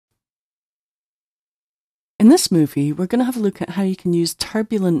In this movie, we're going to have a look at how you can use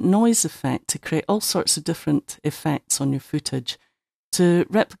turbulent noise effect to create all sorts of different effects on your footage to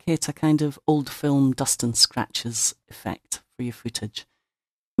replicate a kind of old film dust and scratches effect for your footage.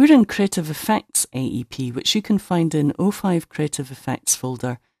 We're in Creative Effects AEP, which you can find in O5 Creative Effects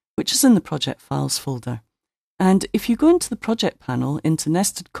folder, which is in the Project Files folder. And if you go into the project panel, into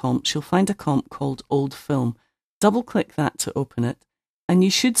Nested Comps, you'll find a comp called Old Film. Double-click that to open it, and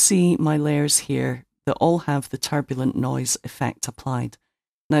you should see my layers here that all have the turbulent noise effect applied.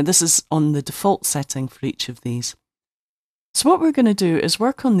 Now, this is on the default setting for each of these. So what we're going to do is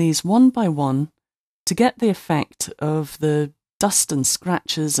work on these one by one to get the effect of the dust and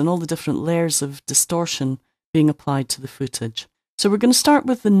scratches and all the different layers of distortion being applied to the footage. So we're going to start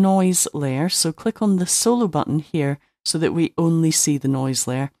with the noise layer. So click on the solo button here so that we only see the noise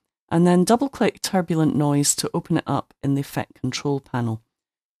layer, and then double-click turbulent noise to open it up in the effect control panel.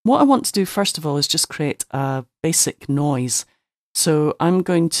 What I want to do first of all is just create a basic noise. So I'm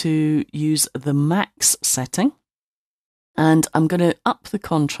going to use the max setting, and I'm going to up the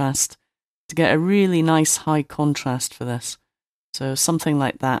contrast to get a really nice high contrast for this. So something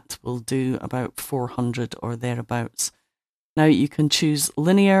like that will do about 400 or thereabouts. Now you can choose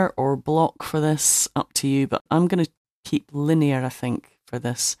linear or block for this, up to you, but I'm going to keep linear, I think, for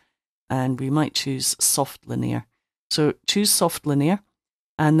this, and we might choose soft linear. So choose soft linear,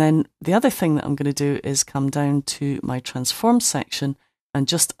 and then the other thing that I'm going to do is come down to my transform section and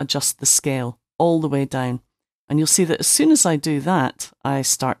just adjust the scale all the way down. And you'll see that as soon as I do that, I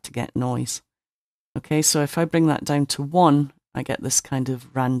start to get noise. Okay, so if I bring that down to 1, I get this kind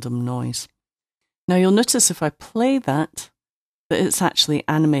of random noise. Now you'll notice if I play that it's actually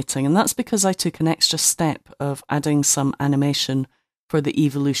animating, and that's because I took an extra step of adding some animation for the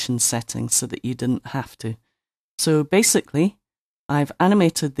evolution setting so that you didn't have to. So basically, I've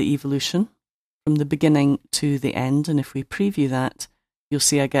animated the evolution from the beginning to the end, and if we preview that, you'll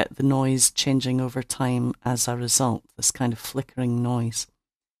see I get the noise changing over time as a result, this kind of flickering noise.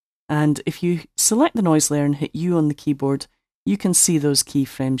 And if you select the noise layer and hit U on the keyboard, you can see those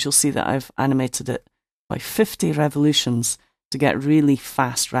keyframes. You'll see that I've animated it by 50 revolutions to get really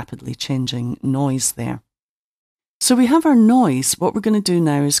fast, rapidly changing noise there. So we have our noise. What we're going to do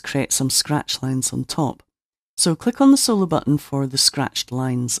now is create some scratch lines on top. So click on the solo button for the scratched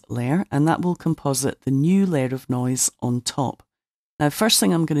lines layer, and that will composite the new layer of noise on top. Now, first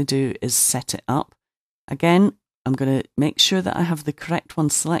thing I'm going to do is set it up. Again, I'm going to make sure that I have the correct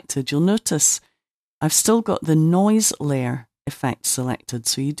one selected. You'll notice I've still got the noise layer effect selected,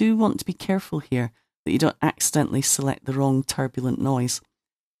 so you do want to be careful here that you don't accidentally select the wrong turbulent noise.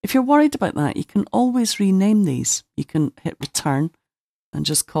 If you're worried about that, you can always rename these. You can hit return and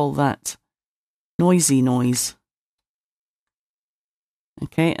just call that noisy noise.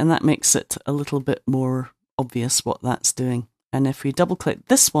 Okay, and that makes it a little bit more obvious what that's doing. And if we double click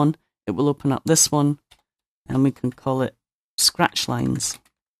this one, it will open up this one, and we can call it scratch lines.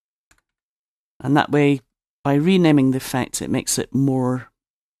 And that way, by renaming the effect, it makes it more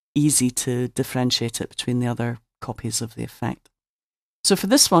easy to differentiate it between the other copies of the effect. So for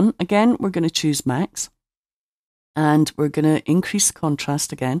this one, again, we're going to choose max, and we're going to increase the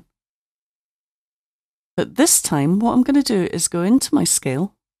contrast again. But this time, what I'm going to do is go into my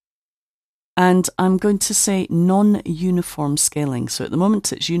scale, and I'm going to say non-uniform scaling. So at the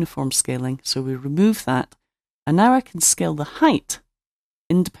moment, it's uniform scaling, so we remove that, and now I can scale the height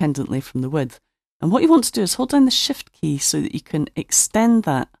independently from the width. And what you want to do is hold down the Shift key so that you can extend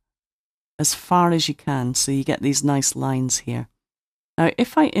that as far as you can, so you get these nice lines here. Now,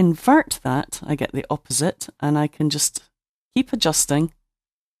 if I invert that, I get the opposite, and I can just keep adjusting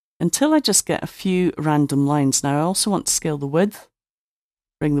until I just get a few random lines. Now, I also want to scale the width,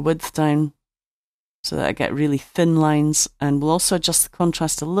 bring the width down so that I get really thin lines, and we'll also adjust the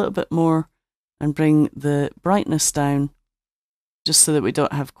contrast a little bit more and bring the brightness down just so that we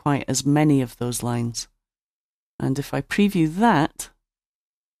don't have quite as many of those lines. And if I preview that,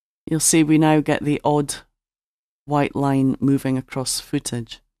 you'll see we now get the odd white line moving across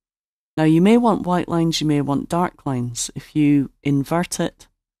footage. Now you may want white lines, you may want dark lines. If you invert it,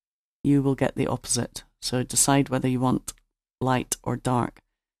 you will get the opposite. So decide whether you want light or dark.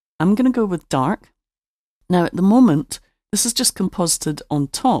 I'm going to go with dark. Now at the moment, this is just composited on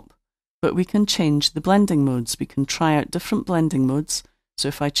top, but we can change the blending modes. We can try out different blending modes. So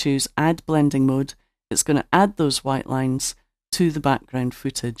if I choose add blending mode, it's going to add those white lines to the background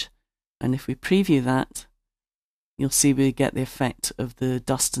footage. And if we preview that, you'll see we get the effect of the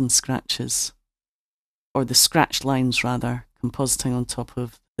dust and scratches, or the scratched lines rather, compositing on top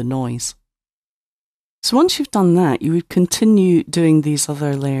of the noise. So once you've done that, you would continue doing these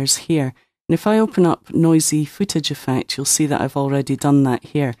other layers here. And if I open up Noisy Footage Effect, you'll see that I've already done that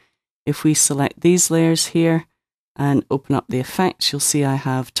here. If we select these layers here and open up the effects, you'll see I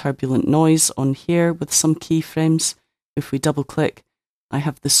have Turbulent Noise on here with some keyframes. If we double click, I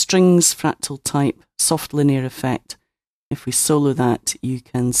have the Strings Fractal Type Soft Linear Effect. If we solo that, you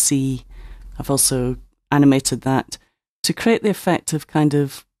can see I've also animated that to create the effect of kind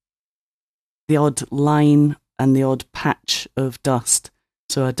of the odd line and the odd patch of dust.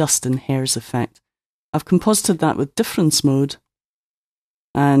 So a dust and hairs effect. I've composited that with difference mode,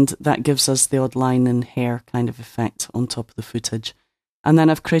 and that gives us the odd line and hair kind of effect on top of the footage. And then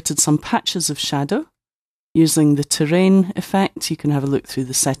I've created some patches of shadow using the terrain effect. You can have a look through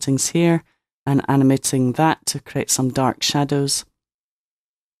the settings here and animating that to create some dark shadows.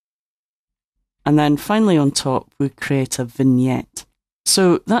 And then finally on top, we create a vignette.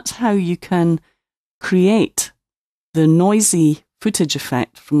 So that's how you can create the noisy footage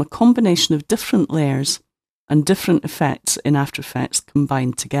effect from a combination of different layers and different effects in After Effects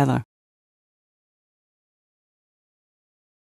combined together.